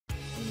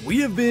We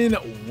have been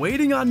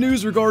waiting on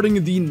news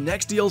regarding the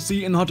next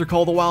DLC in Hunter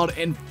Call of the Wild,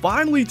 and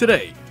finally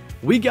today,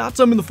 we got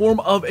some in the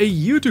form of a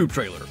YouTube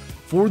trailer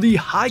for the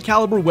high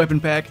caliber weapon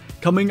pack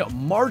coming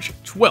March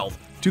 12th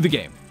to the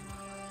game.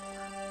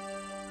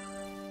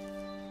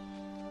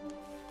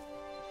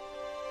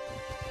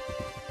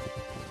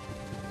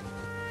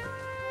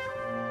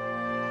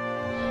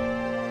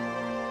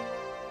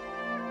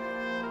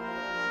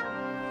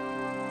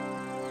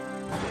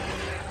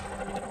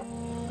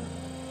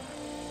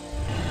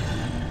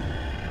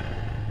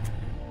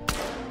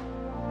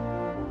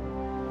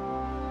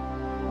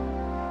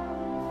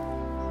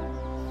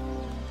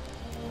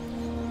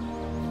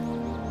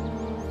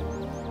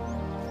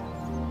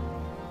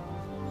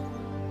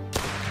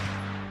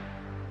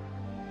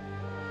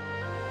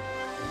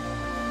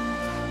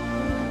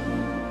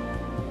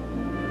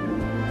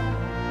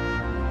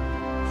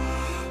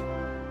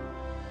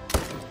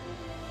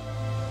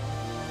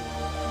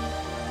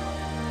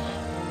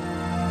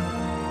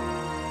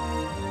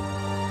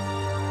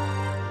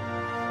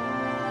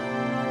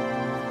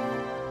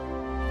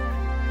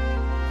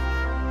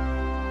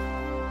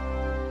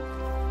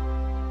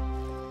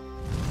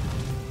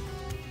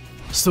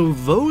 So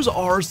those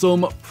are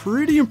some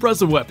pretty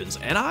impressive weapons,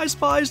 and I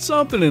spied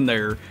something in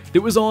there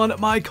that was on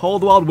my Call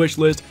of the Wild wish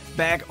list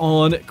back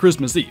on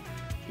Christmas Eve.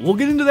 We'll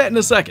get into that in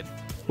a second,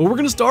 but we're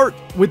going to start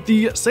with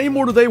the same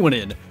order they went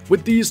in,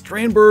 with the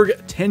Strandberg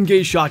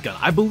 10-gauge shotgun.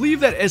 I believe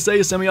that SA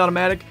is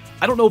semi-automatic.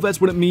 I don't know if that's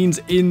what it means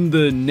in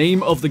the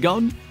name of the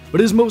gun,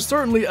 but it is most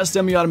certainly a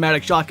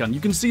semi-automatic shotgun.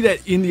 You can see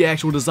that in the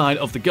actual design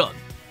of the gun.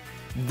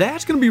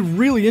 That's going to be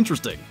really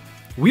interesting.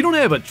 We don't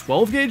have a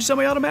 12-gauge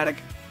semi-automatic.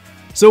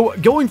 So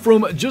going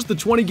from just the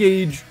 20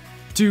 gauge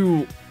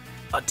to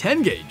a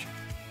 10 gauge,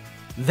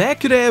 that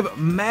could have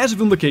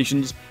massive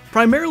implications,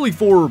 primarily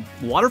for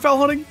waterfowl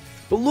hunting,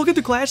 but look at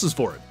the classes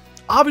for it.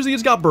 Obviously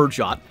it's got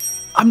birdshot.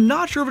 I'm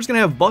not sure if it's going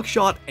to have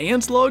buckshot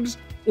and slugs,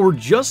 or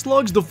just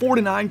slugs. The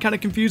 49 kind of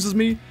confuses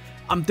me.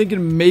 I'm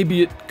thinking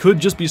maybe it could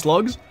just be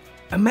slugs.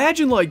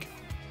 Imagine like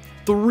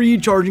 3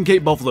 charging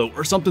Cape Buffalo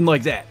or something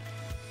like that.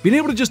 Being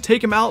able to just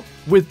take them out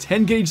with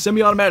 10 gauge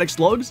semi-automatic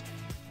slugs,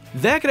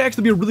 that could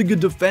actually be a really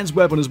good defense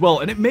weapon as well,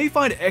 and it may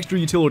find extra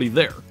utility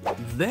there.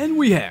 Then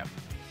we have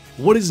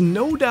what is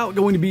no doubt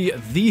going to be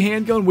the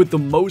handgun with the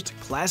most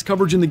class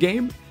coverage in the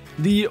game,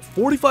 the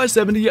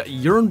 4570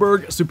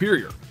 Ehrenberg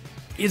Superior.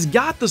 It's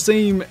got the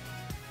same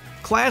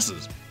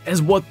classes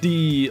as what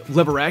the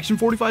lever action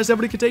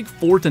 4570 could take,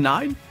 4 to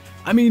 9.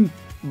 I mean,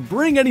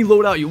 bring any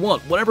loadout you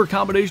want, whatever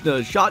combination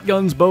of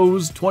shotguns,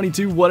 bows,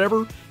 22,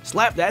 whatever,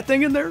 slap that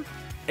thing in there,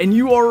 and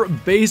you are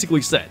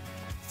basically set.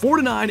 4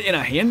 to 9 in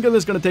a handgun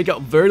that's going to take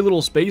up very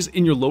little space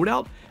in your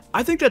loadout,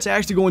 I think that's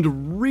actually going to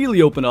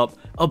really open up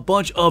a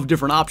bunch of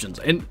different options.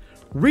 And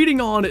reading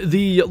on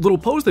the little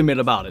post they made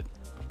about it,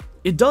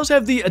 it does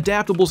have the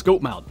adaptable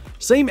scope mount,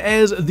 same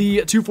as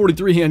the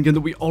 243 handgun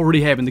that we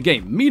already have in the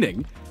game,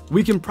 meaning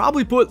we can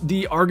probably put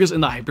the Argus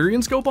and the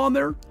Hyperion scope on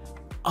there,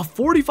 a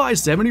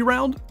 4570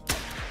 round,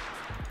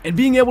 and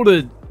being able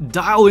to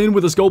dial in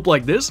with a scope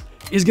like this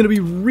is going to be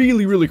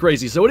really, really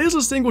crazy. So it is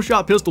a single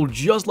shot pistol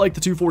just like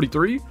the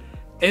 243,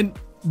 and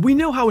we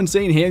know how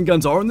insane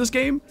handguns are in this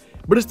game,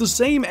 but it's the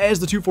same as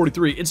the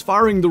 243. It's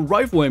firing the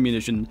rifle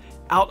ammunition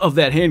out of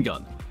that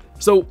handgun.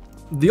 So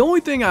the only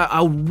thing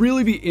I'll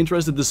really be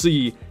interested to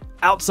see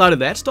outside of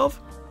that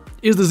stuff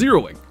is the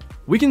zeroing.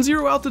 We can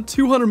zero out to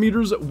 200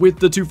 meters with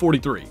the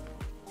 243.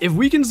 If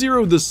we can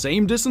zero the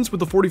same distance with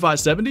the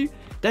 4570,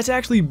 that's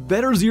actually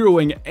better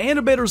zeroing and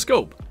a better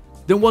scope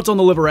than what's on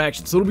the lever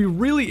action. So it'll be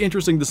really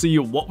interesting to see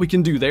what we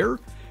can do there.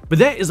 But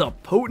that is a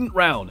potent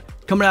round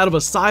coming out of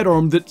a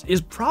sidearm that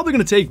is probably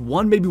going to take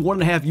 1, maybe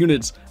 1.5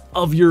 units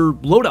of your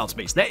loadout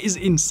space. That is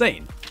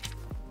insane.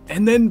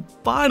 And then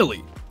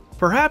finally,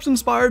 perhaps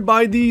inspired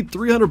by the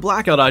 300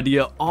 Blackout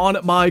idea on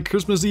my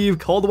Christmas Eve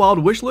Call of the Wild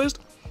wish list,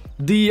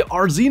 the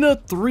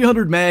Arzina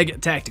 300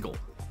 Mag Tactical.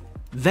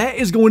 That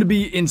is going to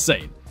be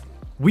insane.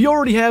 We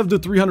already have the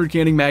 300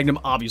 Canning Magnum,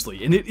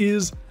 obviously, and it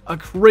is a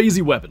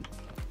crazy weapon.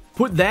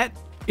 Put that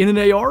in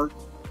an AR.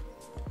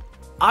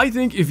 I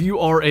think if you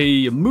are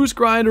a moose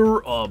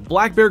grinder, a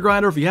black bear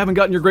grinder, if you haven't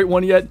gotten your great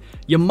one yet,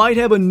 you might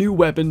have a new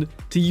weapon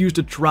to use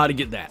to try to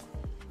get that.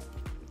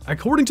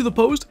 According to the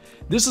post,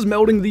 this is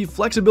melding the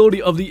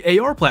flexibility of the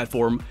AR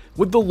platform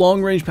with the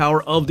long-range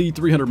power of the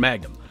 300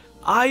 Magnum.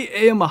 I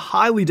am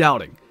highly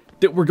doubting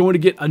that we're going to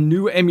get a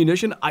new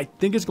ammunition. I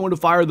think it's going to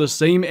fire the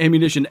same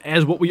ammunition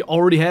as what we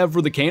already have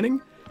for the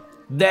canning.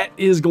 That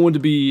is going to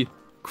be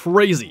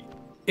crazy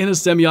in a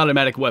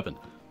semi-automatic weapon.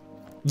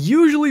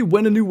 Usually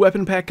when a new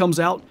weapon pack comes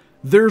out,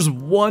 there's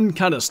one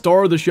kind of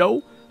star of the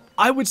show.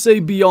 I would say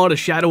beyond a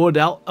shadow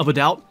of a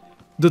doubt,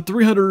 the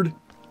 300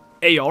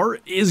 AR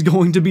is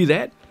going to be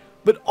that.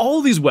 But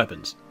all these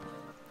weapons,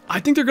 I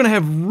think they're going to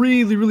have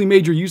really, really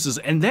major uses,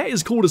 and that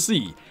is cool to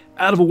see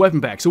out of a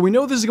weapon pack. So we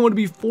know this is going to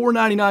be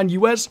 $4.99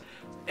 US,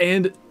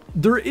 and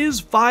there is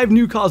 5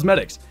 new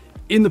cosmetics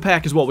in the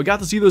pack as well. We got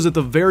to see those at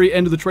the very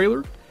end of the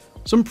trailer.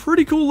 Some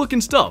pretty cool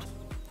looking stuff.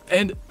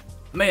 And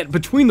man,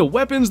 between the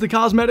weapons, the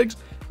cosmetics,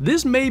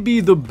 this may be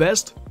the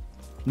best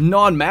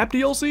non-map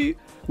DLC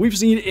we've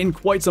seen in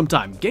quite some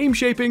time. Game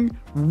shaping,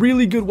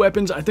 really good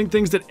weapons, I think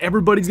things that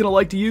everybody's gonna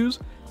like to use,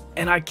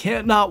 and I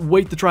cannot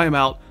wait to try them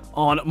out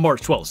on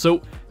March 12th.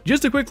 So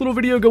just a quick little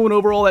video going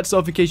over all that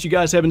stuff in case you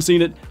guys haven't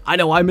seen it. I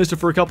know I missed it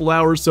for a couple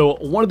hours, so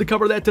wanted to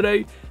cover that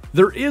today.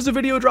 There is a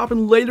video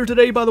dropping later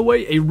today, by the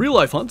way, a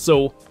real-life hunt,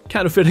 so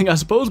kind of fitting, I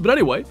suppose. But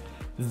anyway,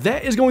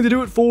 that is going to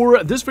do it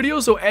for this video.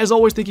 So as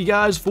always, thank you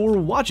guys for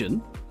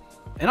watching,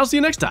 and I'll see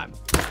you next time.